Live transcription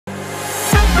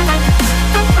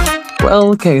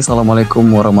Well, okay, Assalamualaikum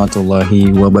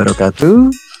warahmatullahi wabarakatuh.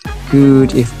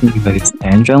 Good evening, ladies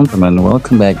and gentlemen.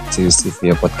 Welcome back to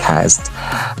Sefeo podcast.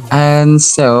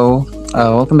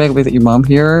 Welcome back with Imam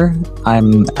here.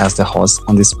 I'm as the host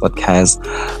on this podcast,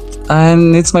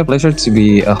 and it's my pleasure to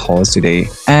be a host today.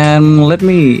 And let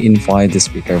me invite the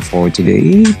speaker for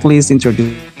today. Please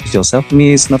introduce yourself,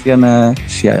 Miss Noviana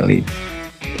Shiali.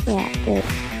 Yeah, good.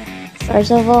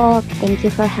 First of all, thank you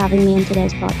for having me in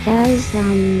today's podcast.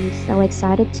 I'm so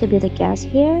excited to be the guest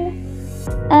here.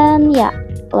 And yeah,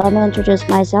 let me introduce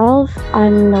myself.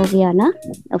 I'm Noviana.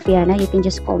 Noviana, you can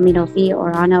just call me Novi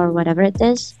or Ana or whatever it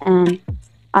is. And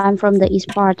I'm from the east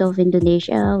part of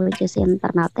Indonesia, which is in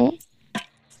Ternate.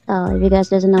 So if you guys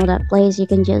doesn't know that place, you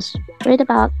can just read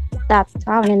about that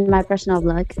town in my personal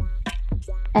blog.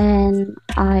 And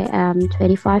I am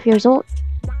 25 years old.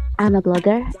 I'm a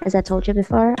blogger, as I told you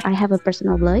before. I have a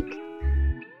personal blog.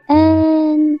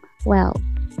 And, well,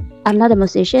 I'm not a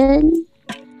musician.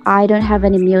 I don't have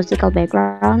any musical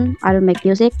background. I don't make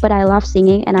music, but I love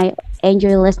singing and I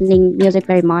enjoy listening music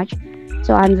very much.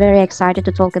 So I'm very excited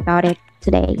to talk about it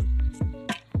today.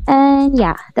 And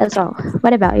yeah, that's all.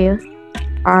 What about you?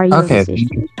 Are you a Okay, thank you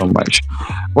musician? so much.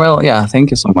 Well, yeah, thank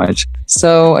you so much.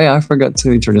 So, yeah, I forgot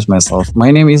to introduce myself.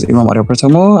 My name is Imam Aryo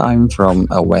Pertomo. I'm from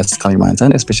West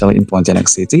Kalimantan, especially in Pontianak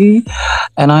City,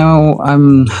 and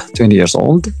I'm 20 years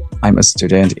old. I'm a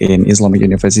student in Islamic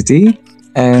University,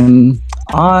 and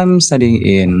I'm studying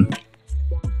in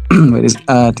what is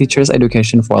teachers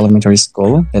education for elementary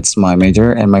school. That's my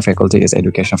major, and my faculty is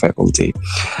education faculty.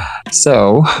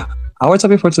 So, our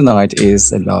topic for tonight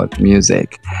is about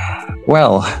music.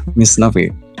 Well, Miss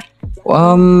Novi,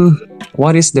 um,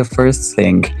 what is the first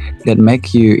thing that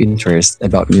make you interest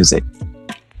about music?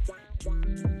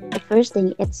 The first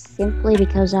thing, it's simply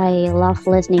because I love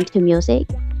listening to music.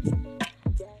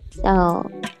 So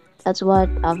that's what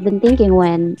I've been thinking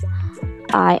when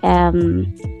I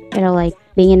am, like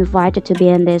being invited to be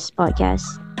in this podcast.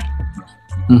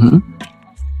 hmm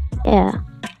Yeah.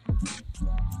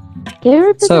 Can you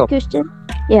repeat the So, question?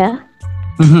 Yeah.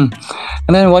 mhm.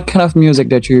 And then what kind of music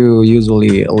that you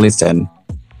usually listen?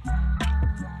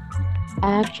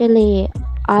 Actually,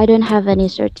 I don't have any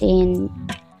certain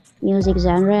music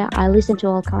genre. I listen to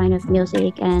all kind of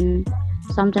music, and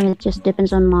sometimes it just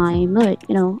depends on my mood.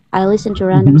 I listen to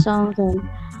random hmm songs, and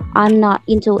I'm not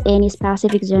into any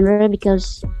specific genre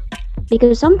because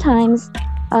sometimes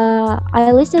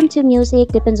I listen to music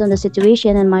depends on the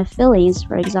situation and my feelings.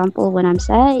 For example, when I'm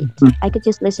sad, I could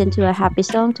just listen to a happy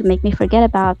song to make me forget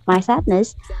about my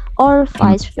sadness, or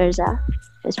vice versa.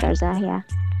 Vice versa, yeah.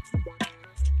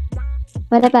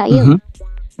 What about you? hmm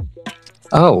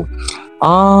Oh,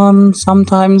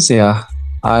 sometimes, yeah,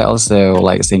 I also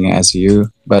like singing as you,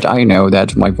 but I know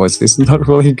that my voice is not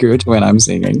really good when I'm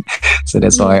singing, so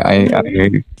that's Yeah, why same I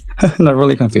here. not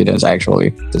really confident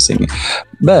actually to sing.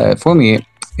 But for me,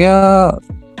 yeah,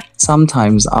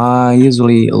 sometimes I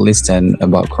usually listen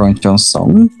about Keroncong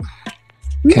song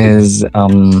Mm, because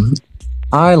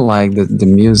I like the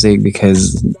music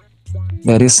because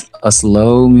that is a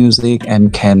slow music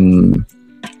and can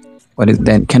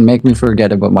make me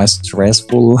forget about my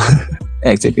stressful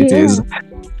activities. yeah.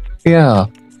 Yeah,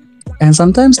 and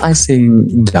sometimes I sing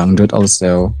dangdut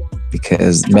also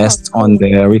because Oh, based on cool.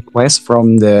 the request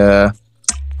from the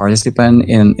participant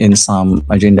in some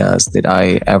agendas that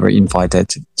I ever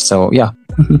invited. So yeah,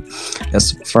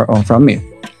 that's from me.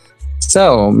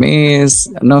 So Miss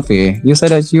Novi, you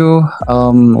said that you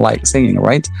like singing,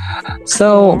 right?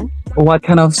 So Yeah. what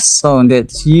kind of song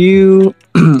that you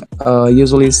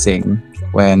usually sing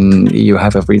when you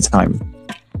have a free time?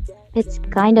 It's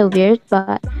kind of weird,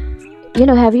 but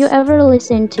have you ever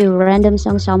listened to random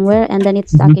song somewhere and then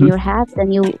it's stuck in hmm your head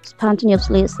and you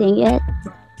spontaneously sing it?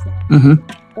 hmm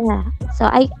Yeah. So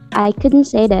I couldn't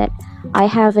say that I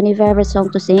have any favorite song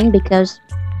to sing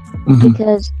hmm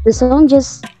because the song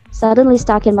just suddenly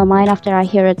stuck in my mind after I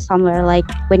hear it somewhere. Like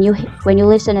when you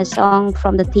listen a song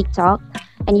from the TikTok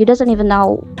and you doesn't even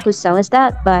know whose song is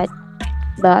that, but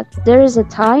there is a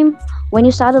time when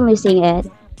you suddenly sing it.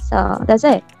 So that's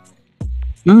it.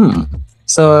 Mm.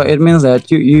 So it means that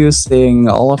you sing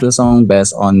all of the song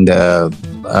based on the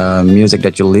music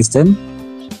that you listen.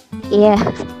 Yeah.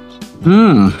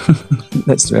 Hmm,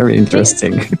 that's very Do,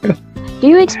 interesting. do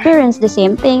you experience the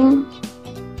same thing?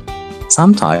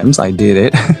 Sometimes I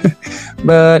did it,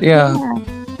 but yeah,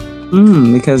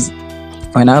 Yeah. because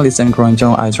when I listen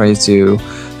Keroncong, I try to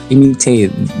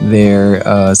imitate their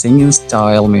singing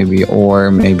style, maybe,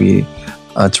 or maybe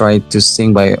try to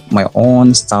sing by my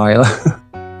own style.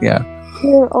 Yeah.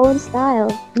 Your own style.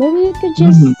 Maybe you could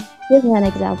Mhm. just give me an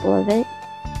example of it.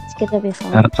 It's gonna be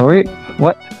fun. Sorry,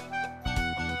 what?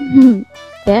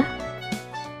 Yeah.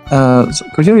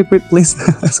 Could you repeat, please?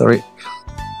 Sorry.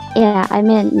 Yeah, I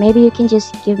mean, maybe you can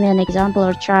just give me an example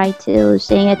or try to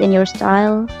sing it in your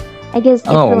style. I guess it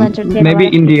Oh, will entertain a maybe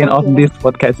lot of in the end people of here. this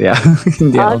podcast, yeah.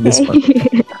 In the end of this Okay.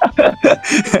 podcast.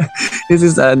 This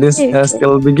Okay.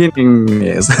 still beginning,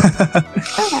 yes.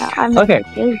 Yeah, I mean, Okay.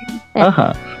 yes. Yeah.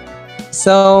 Uh-huh.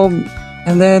 So,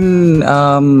 and then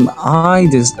I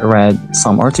just read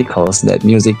some articles that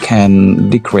music can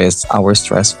decrease our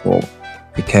stressful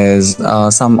because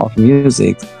some of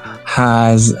music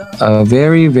has a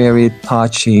very very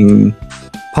touching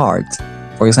part.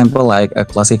 For example, like a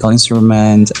classical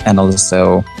instrument and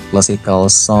also classical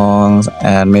songs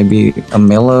and maybe a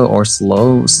mellow or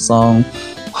slow song.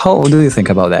 How do you think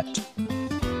about that?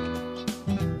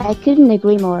 I couldn't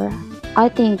agree more. I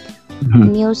think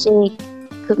Mhm, music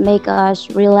could make us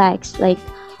relax. Like,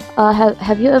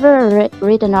 have you ever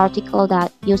read an article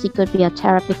that music could be a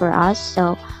therapy for us?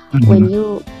 So when mhm,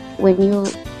 you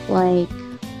like,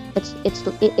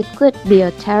 it could be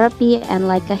a therapy and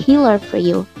like a healer for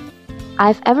you.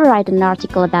 I've ever read an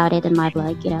article about it in my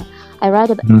blog. I read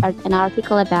mhm, an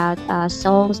article about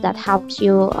songs that helps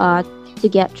you to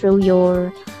get through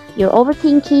your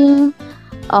overthinking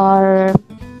or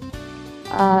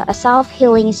a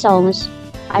self-healing songs.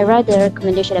 I read the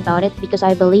recommendation about it because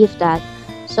I believe that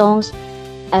songs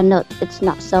and no, it's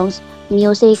not songs.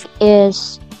 Music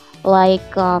is like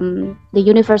the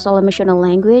universal emotional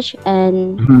language,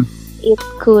 and mhm, it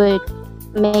could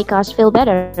make us feel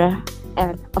better.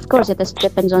 And of course, it just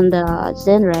depends on the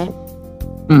genre.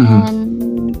 mhm.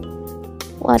 And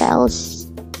what else?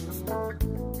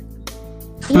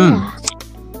 Hmm.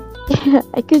 Yeah,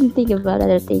 I couldn't think about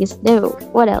other things. No,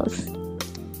 what else?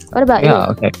 What about Yeah.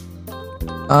 you? Okay.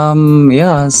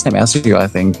 Yeah, same as you, I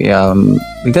think. Yeah,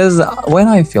 because when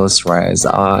I feel stressed,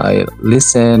 I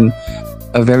listen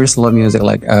a very slow music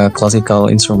like a classical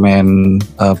instrument,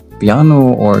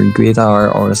 piano or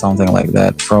guitar or something like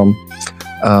that from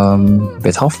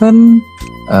Beethoven,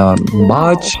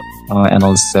 Bach, Wow. and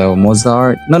also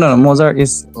Mozart. No, no, no, Mozart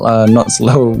is not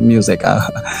slow music,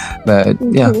 but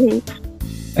yeah,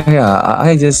 yeah,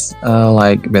 I just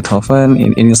like Beethoven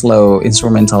in slow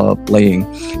instrumental playing,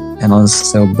 and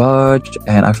also Bach,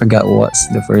 and I forgot what's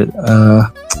the first.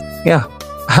 Yeah,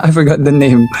 I forgot the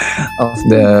name of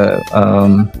the.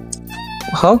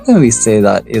 How can we say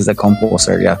that is a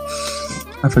composer? Yeah,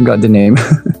 I forgot the name.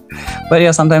 But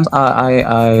yeah, sometimes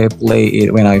I play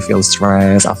it when I feel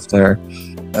stressed after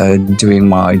doing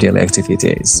my daily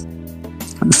activities.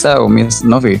 So, Miss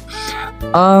Novi,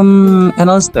 and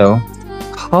also,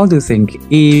 how do you think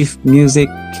if music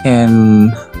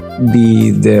can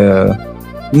be the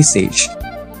message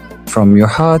from your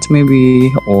heart,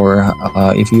 maybe, or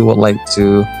if you would like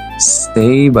to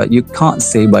say but you can't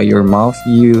say by your mouth,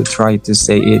 you try to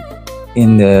say it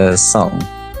in the song.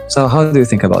 So, how do you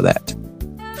think about that?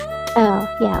 Oh,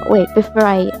 yeah. Wait, before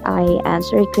I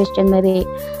answer it, Christian, maybe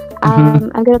Mhm,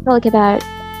 I'm gonna talk about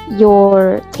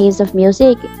your taste of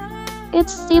music. It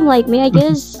seemed like me, I mhm,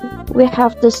 guess. We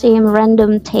have the same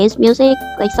random taste music.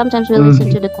 Like sometimes we listen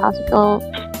mhm, to the classical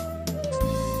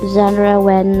genre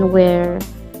when we're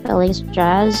feeling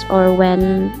stressed or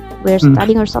when we're mhm.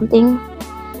 studying or something.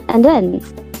 And then,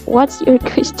 what's your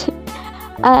question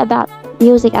about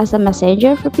music as a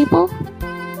messenger for people?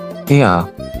 Yeah.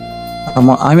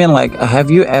 I mean, like, have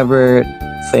you ever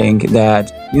think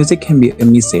that music can be a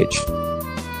message?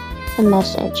 A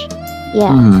message.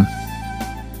 Yeah. Mhm,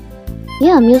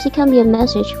 Yeah, music can be a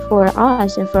message for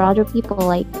us and for other people.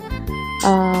 Like,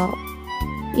 uh,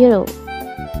 you know,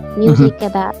 mhm, music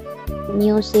about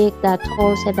music that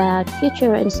talks about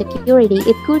future and security.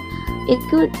 It could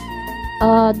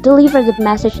deliver the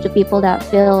message to people that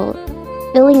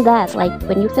feeling that like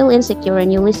when you feel insecure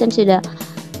and you listen to the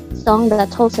song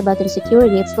that talks about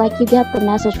insecurity, it's like you get the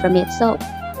message from it. So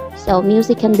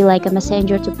music can be like a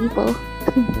messenger to people.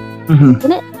 mhm.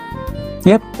 Isn't it?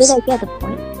 Yep. Did I get the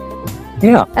point?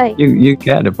 Yeah. Oh, You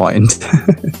get the point.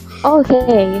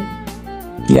 okay.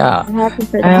 Yeah. I'm happy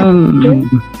for that.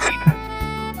 Um.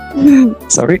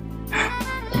 Sorry.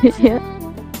 Yeah.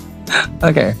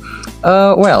 Okay.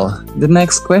 Well, the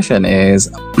next question is,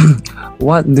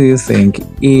 what do you think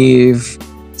if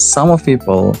some of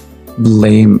people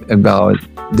blame about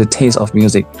the taste of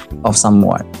music of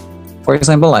someone? For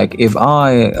example, like if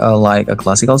I like a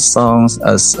classical songs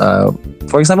as,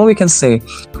 for example, we can say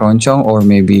keroncong or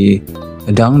maybe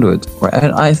a dangdut. Right?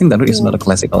 And I think dangdut is Yeah. not a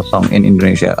classical song in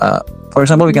Indonesia. For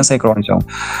example, we can Mhm. say keroncong.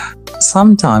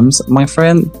 Sometimes my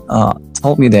friend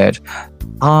told me that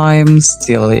I'm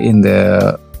still in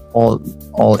the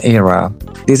old era.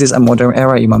 This is a modern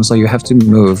era, Imam. So you have to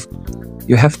move.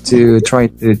 you have to try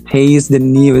to taste the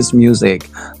newest music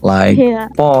like Yeah.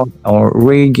 pop or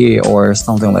reggae or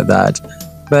something like that.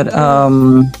 But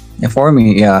Oh.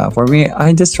 yeah, for me,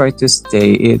 I just try to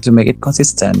to make it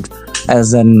consistent.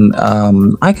 As an,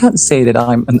 I can't say that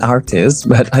I'm an artist,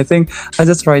 but I think I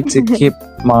just try to keep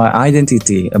my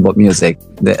identity about music,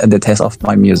 the taste of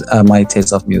my music, my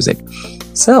taste of music.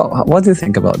 So, what do you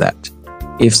think about that?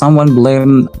 If someone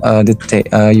blame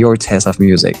your taste of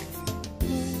music,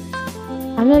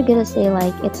 I'm not gonna say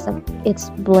like it's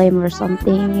blame or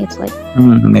something. It's like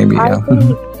maybe I yeah.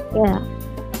 think yeah.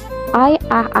 I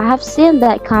have seen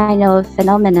that kind of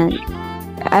phenomenon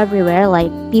everywhere.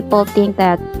 Like people think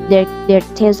that their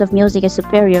taste of music is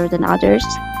superior than others,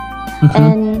 Mhm.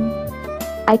 and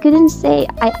I couldn't say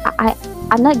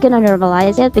I'm not gonna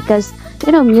normalize it because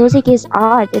music is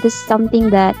art. It is something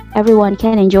that everyone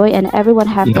can enjoy and everyone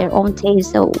have Yep. their own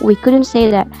taste. So we couldn't say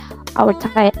that our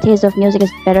taste of music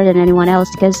is better than anyone else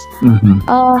because Mhm.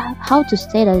 how to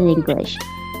say that in English?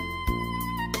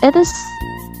 It is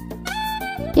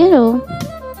you know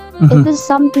it Mhm. is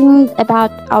something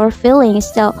about our feelings.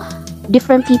 So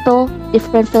different people,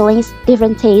 different feelings,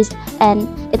 different tastes, and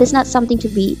it is not something to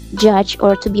be judged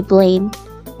or to be blamed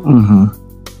Mhm.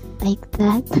 like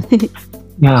that.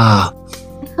 Yeah.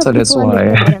 I So hope that's people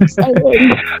why. understand what I'm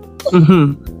saying. Mhm.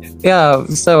 Yeah.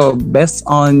 So based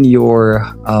on your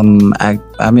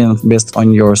I mean, based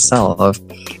on yourself,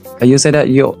 you say that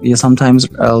you sometimes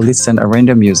listen to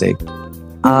random music.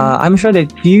 Mhm. I'm sure that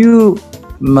you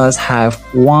must have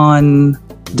one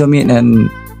dominant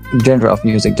genre of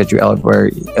music that you ever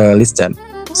listen.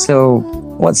 So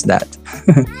what's that?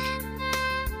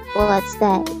 What's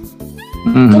that?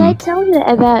 Can I Mhm. tell you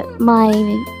about my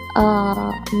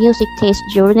music taste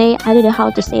journey? I don't know how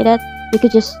to say that. We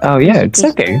could just Oh yeah, music it's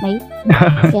taste okay. journey.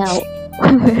 Yeah.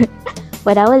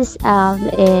 When I was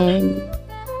in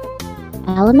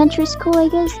elementary school, I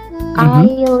guess I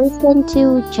Hmm. listened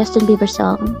to Justin Bieber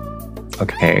song,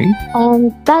 Okay.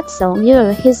 and that song,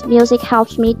 his music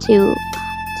helps me to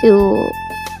to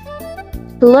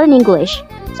learn English.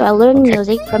 So I learned Okay.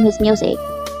 music from his music,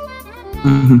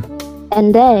 Hmm.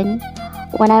 and then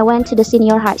when I went to the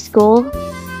senior high school,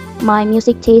 my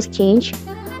music taste changed.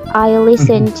 I Hmm.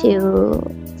 listened to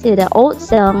the old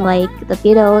song like the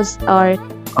Beatles or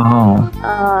Oh.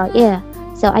 yeah.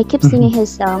 So I keep Hmm. singing his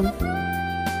song,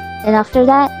 and after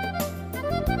that,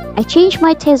 I changed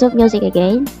my taste of music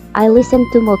again. I listened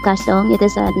to Mocha song. It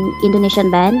is an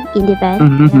Indonesian band, indie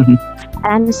band. Hmm.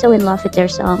 I'm so in love with their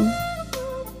song.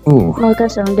 Ooh. Mocha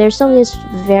song. Their song is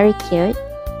very cute,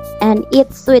 and it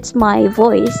suits my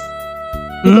voice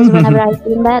because whenever Hmm. I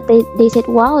sing that, they said,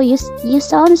 "Wow, you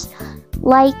sounds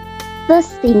like the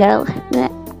singer."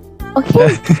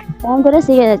 Okay, I'm gonna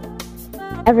sing it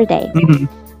every day.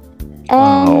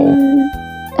 Wow.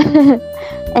 And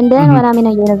and then Hmm. when I'm in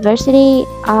a university,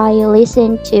 I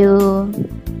listen to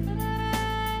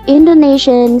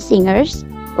Indonesian singers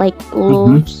like Hmm.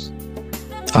 Lulus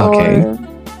Okay. or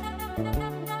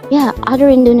yeah, other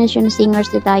Indonesian singers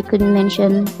that I couldn't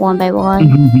mention one by one.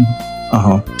 Hmm.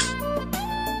 Oh.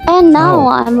 And now Oh.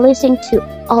 I'm listening to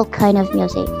all kind of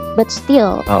music, but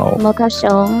still, Oh. Mocha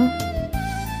song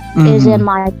is in Hmm.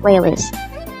 my playlist.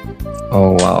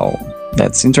 Oh wow.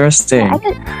 That's Yeah, interesting.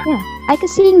 I could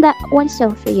sing that one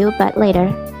song for you, but later.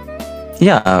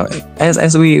 Yeah, as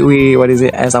we what is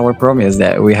it, as our promise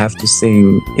that we have to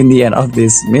sing in the end of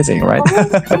this meeting, right?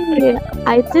 Okay,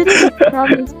 I didn't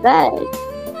promise that,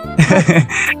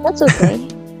 but that's okay.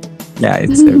 Yeah,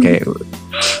 it's okay.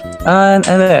 And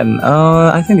then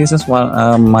I think this is one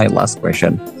my last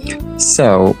question.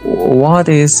 So, what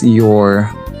is your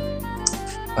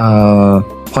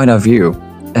point of view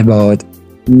about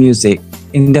music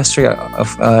industry of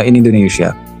in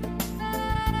Indonesia?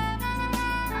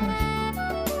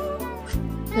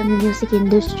 The music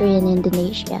industry in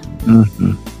Indonesia.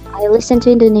 Hmm. I listen to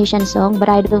Indonesian song, but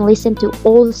I don't listen to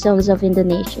all songs of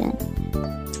Indonesian.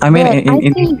 I mean, But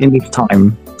I think in this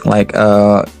time, like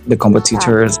the yeah,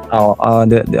 competitors are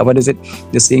the what is it?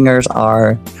 The singers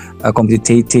are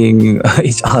competing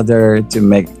each other to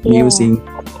make yeah. music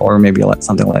or maybe like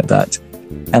something like that.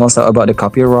 And also about the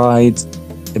copyright,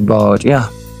 about yeah.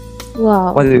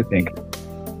 What Wow. do you think?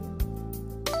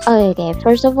 Okay,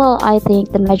 first of all, I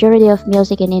think the majority of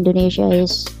music in Indonesia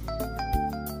is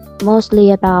mostly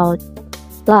about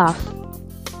love.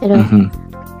 You know, Hmm.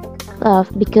 love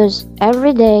because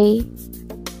every day,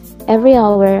 every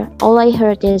hour, all I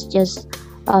heard is just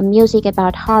music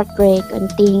about heartbreak and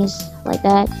things like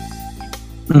that.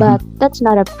 Hmm. But that's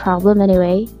not a problem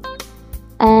anyway.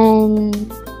 And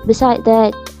beside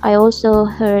that, I also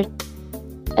heard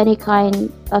any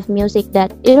kind of music that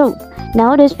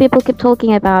nowadays people keep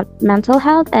talking about mental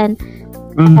health, and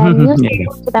music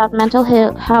Yeah. about mental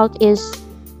health is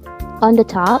on the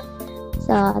top.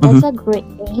 So that's a Mhm. great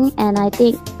thing, and I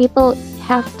think people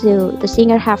the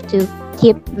singer have to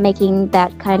keep making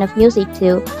that kind of music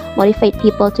to motivate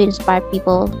people, to inspire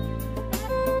people.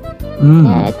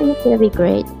 Yeah, I Mm. think it's gonna be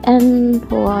great. And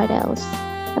what else?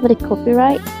 How about the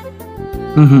copyright?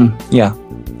 Yeah.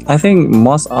 I think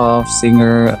most of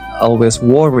singer always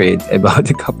worried about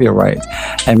the copyright,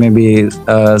 and maybe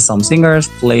some singers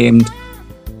claimed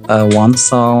one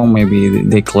song, maybe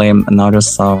they claim another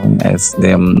song as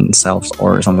themselves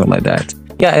or something like that.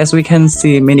 Yeah, as we can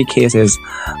see many cases,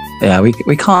 yeah,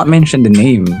 we can't mention the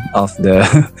name of the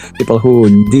people who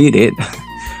did it,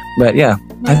 but yeah,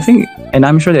 I think, and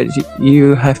I'm sure that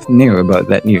you have knew about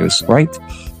that news, right?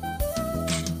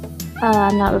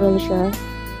 I'm not really sure.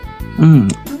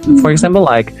 Mm. For example,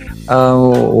 like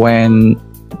when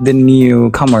the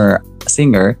newcomer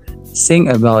singer sing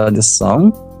about the song,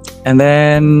 and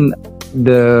then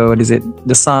the what is it?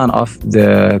 The son of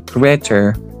the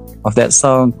creator of that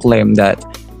song claimed that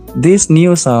this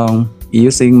new song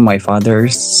using my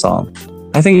father's song.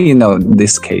 I think you know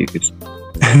this case.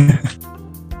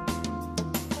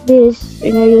 This,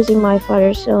 using my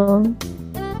father's song.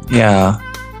 Yeah,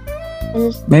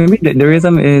 Is maybe the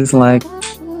rhythm is like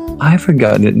I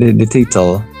forgot the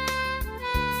title.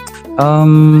 Na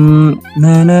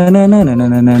na na na na na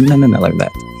na na na na like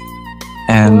that.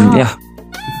 And wow, yeah,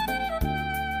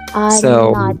 I'm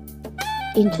so not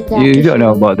into that you don't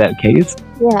know issue. about that case.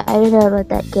 Yeah, I don't know about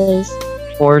that case.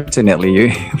 Fortunately, you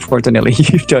fortunately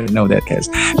you don't know that case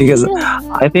because Yeah.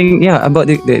 I think yeah about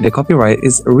the copyright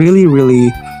is really really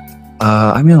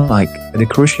I mean like the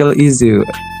crucial issue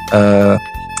uh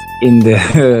in the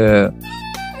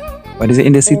what is it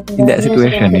in the In in the that music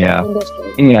situation, yeah,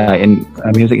 industry. yeah, in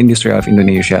music industry of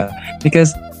Indonesia,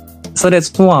 because so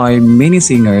that's why many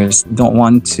singers don't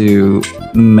want to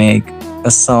make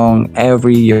a song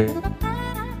every year.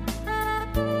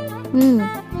 Hmm.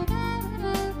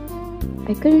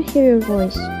 I couldn't hear your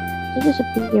voice. Did you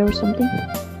disappear or something?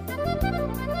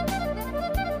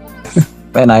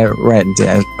 When I read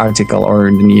the article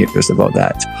or the news about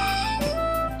that.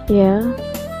 Yeah.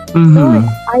 No, Hmm.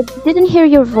 I didn't hear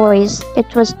your voice. It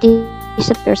was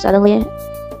disappear suddenly.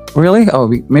 Really? Oh,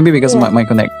 maybe because Yeah. my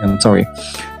connection. Sorry.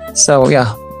 So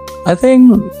yeah, I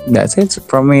think that's it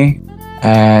from me.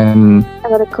 And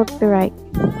About the copyright.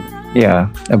 yeah,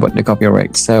 about the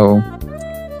copyright. So,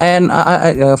 and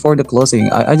for the closing,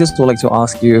 I just would like to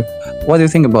ask you, what do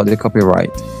you think about the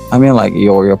copyright? I mean, like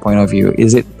your point of view.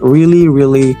 Is it really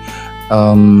really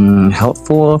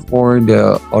helpful for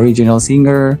the original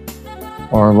singer,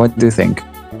 or what do you think?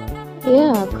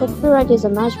 Yeah, copyright is a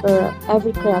must for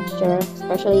every creator,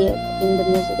 especially in the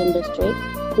music industry,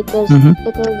 because Mm-hmm.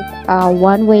 it is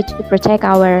one way to protect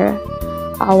our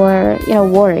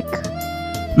work,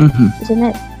 Mm-hmm. isn't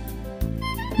it?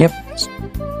 Yep.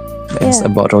 That's Yeah,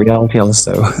 about royalty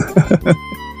also.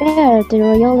 yeah, the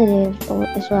royalty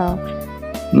as well.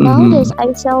 Mm-hmm. Nowadays,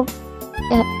 I sell.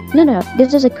 No,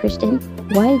 this is a Christian.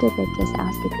 Why did I just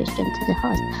ask a Christian to the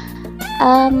host?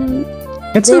 Um,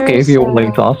 It's okay if there's you would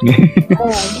like to ask me.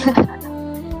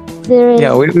 there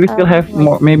Yeah, is we still have like,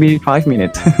 more, maybe 5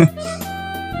 minutes.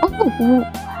 oh,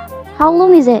 how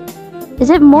long is it? Is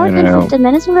it I more don't than know. 15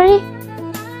 minutes already?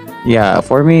 Yeah,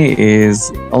 for me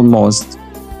is almost.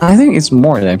 I think it's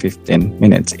more than 15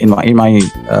 minutes in my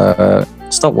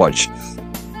stopwatch.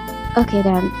 Okay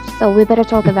then. So we better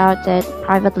talk about it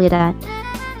privately then.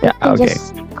 We Yeah. can Okay.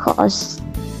 just close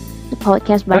the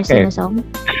podcast by Okay. singing a song.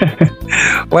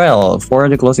 Well, for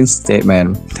the closing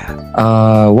statement,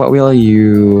 what will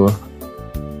you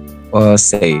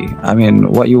say? I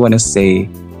mean, what you want to say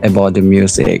about the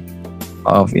music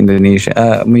of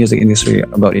Indonesia, music industry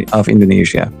of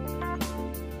Indonesia?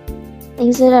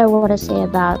 Things that I want to say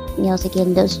about music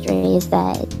industry is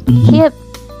that Mhm.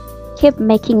 keep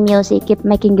making music, keep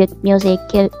making good music,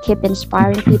 keep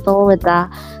inspiring people with the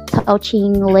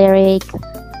touching lyric,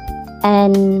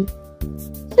 and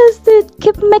just to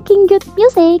keep making good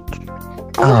music.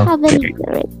 I don't have any Okay.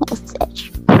 lyric message.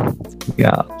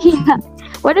 Yeah. Yeah.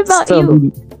 What about So,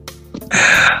 you?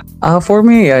 for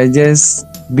me, I just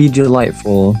be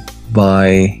delightful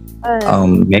by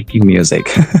making music.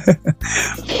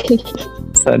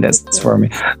 So that's for me.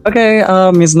 Okay,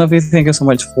 Ms. Novi, thank you so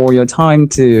much for your time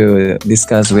to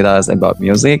discuss with us about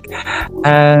music.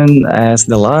 And as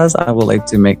the last, I would like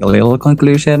to make a little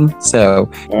conclusion. So,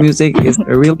 Yeah. music is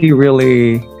really,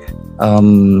 really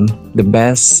the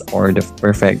best or the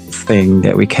perfect thing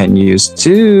that we can use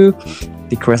to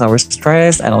decrease our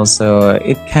stress, and also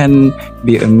it can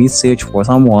be a message for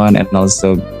someone, and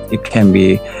also it can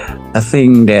be a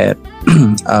thing that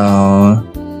uh,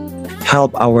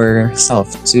 help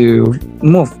ourselves to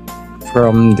move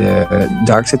from the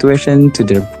dark situation to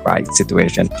the bright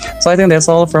situation. So I think that's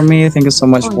all from me. Thank you so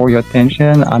much Oh, for your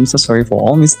attention. I'm so sorry for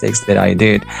all mistakes that I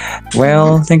did. yeah.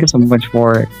 Well, thank you so much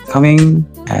for coming,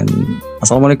 and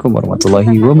Assalamualaikum Thank you for warahmatullahi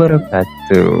having me.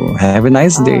 wabarakatuh. Have a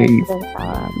nice day.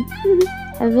 Waalaikumsalam.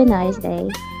 Have a nice day.